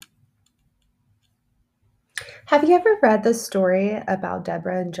Have you ever read the story about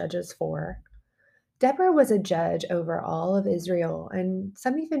Deborah in Judges 4? Deborah was a judge over all of Israel, and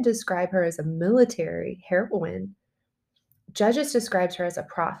some even describe her as a military heroine. Judges describes her as a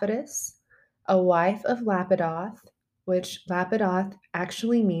prophetess, a wife of Lapidoth, which Lapidoth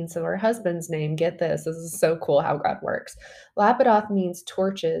actually means her husband's name. Get this, this is so cool how God works. Lapidoth means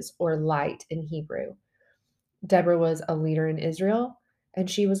torches or light in Hebrew. Deborah was a leader in Israel, and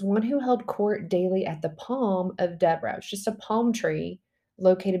she was one who held court daily at the palm of Deborah. It's just a palm tree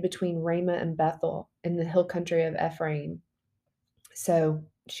located between Ramah and Bethel in the hill country of Ephraim. So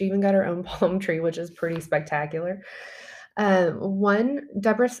she even got her own palm tree, which is pretty spectacular. One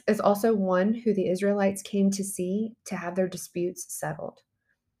Deborah is also one who the Israelites came to see to have their disputes settled.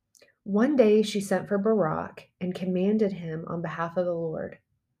 One day she sent for Barak and commanded him on behalf of the Lord,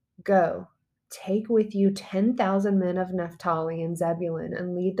 "Go, take with you 10,000 men of Naphtali and Zebulun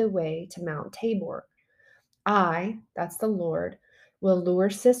and lead the way to Mount Tabor. I, that's the Lord, will lure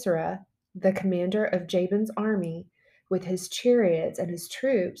Sisera, the commander of Jabin's army, with his chariots and his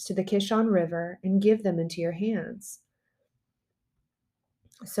troops to the Kishon River and give them into your hands."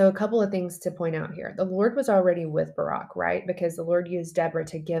 So, a couple of things to point out here. The Lord was already with Barak, right? Because the Lord used Deborah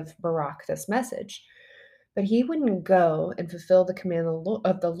to give Barak this message. But he wouldn't go and fulfill the command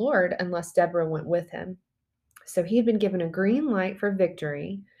of the Lord unless Deborah went with him. So he had been given a green light for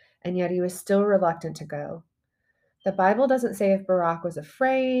victory, and yet he was still reluctant to go. The Bible doesn't say if Barak was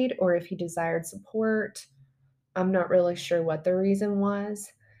afraid or if he desired support. I'm not really sure what the reason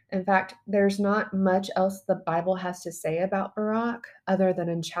was. In fact, there's not much else the Bible has to say about Barak other than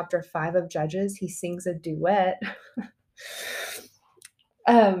in chapter 5 of Judges, he sings a duet,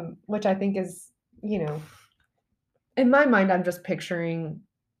 which I think is, you know, in my mind, I'm just picturing,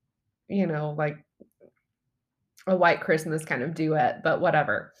 like a white Christmas kind of duet, but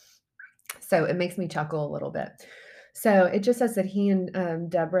whatever. So it makes me chuckle a little bit. So it just says that he and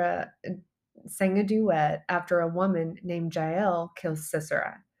Deborah sang a duet after a woman named Jael kills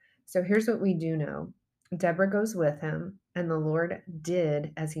Sisera. So here's what we do know: Deborah goes with him, and the Lord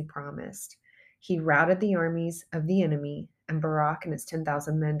did as he promised. He routed the armies of the enemy, and Barak and his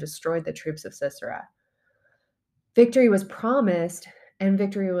 10,000 men destroyed the troops of Sisera. Victory was promised, and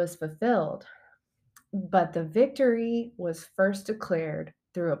victory was fulfilled. But the victory was first declared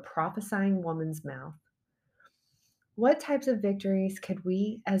through a prophesying woman's mouth. What types of victories could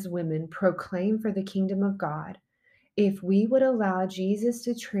we as women proclaim for the kingdom of God if we would allow Jesus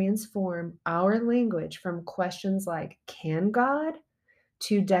to transform our language from questions like, "Can God?"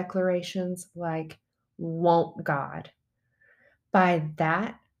 to declarations like, "Won't God?" By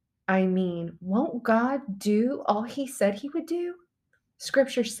that, I mean, won't God do all he said he would do?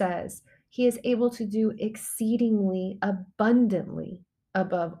 Scripture says he is able to do exceedingly abundantly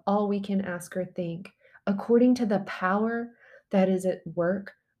above all we can ask or think, according to the power that is at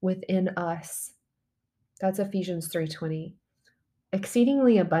work within us. That's Ephesians 3:20.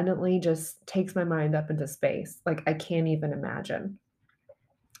 Exceedingly abundantly just takes my mind up into space. Like I can't even imagine.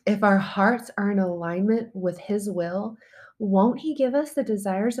 If our hearts are in alignment with his will, won't he give us the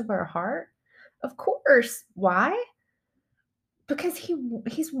desires of our heart? Of course. Why? Because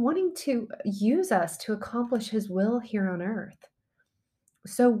he's wanting to use us to accomplish his will here on earth.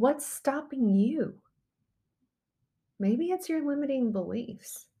 So what's stopping you? Maybe it's your limiting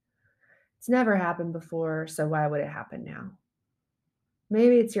beliefs. It's never happened before, so why would it happen now?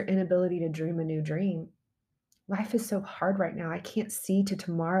 Maybe it's your inability to dream a new dream. Life is so hard right now. I can't see to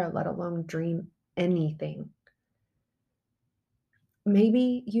tomorrow, let alone dream anything.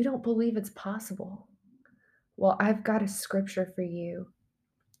 Maybe you don't believe it's possible. Well, I've got a scripture for you.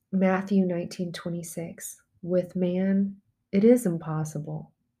 Matthew 19:26. With man, it is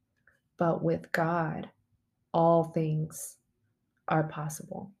impossible, but with God, all things are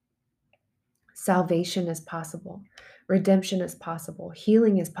possible. Salvation is possible. Redemption is possible.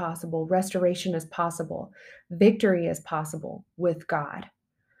 Healing is possible. Restoration is possible. Victory is possible with God.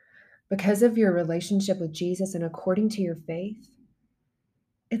 Because of your relationship with Jesus and according to your faith,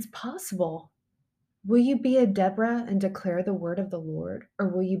 it's possible. Will you be a Deborah and declare the word of the Lord, or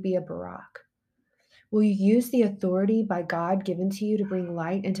will you be a Barak? Will you use the authority by God given to you to bring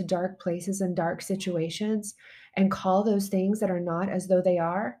light into dark places and dark situations and call those things that are not as though they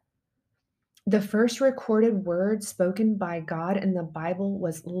are? The first recorded word spoken by God in the Bible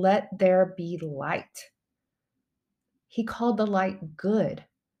was, "Let there be light." He called the light good.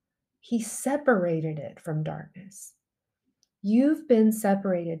 He separated it from darkness. You've been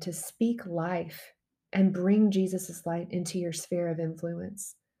separated to speak life and bring Jesus' light into your sphere of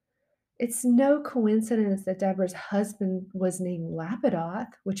influence. It's no coincidence that Deborah's husband was named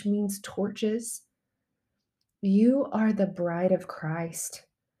Lapidoth, which means torches. You are the bride of Christ.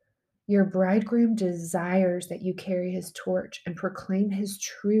 Your bridegroom desires that you carry his torch and proclaim his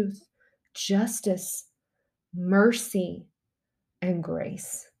truth, justice, mercy, and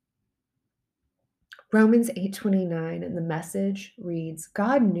grace. Romans 8:29 in the message reads,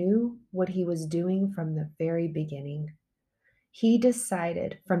 God knew what he was doing from the very beginning. He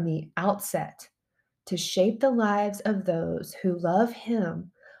decided from the outset to shape the lives of those who love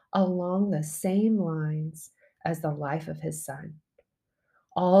him along the same lines as the life of his son.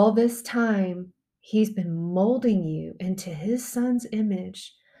 All this time, he's been molding you into his son's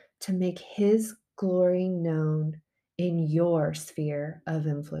image to make his glory known in your sphere of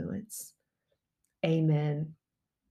influence. Amen.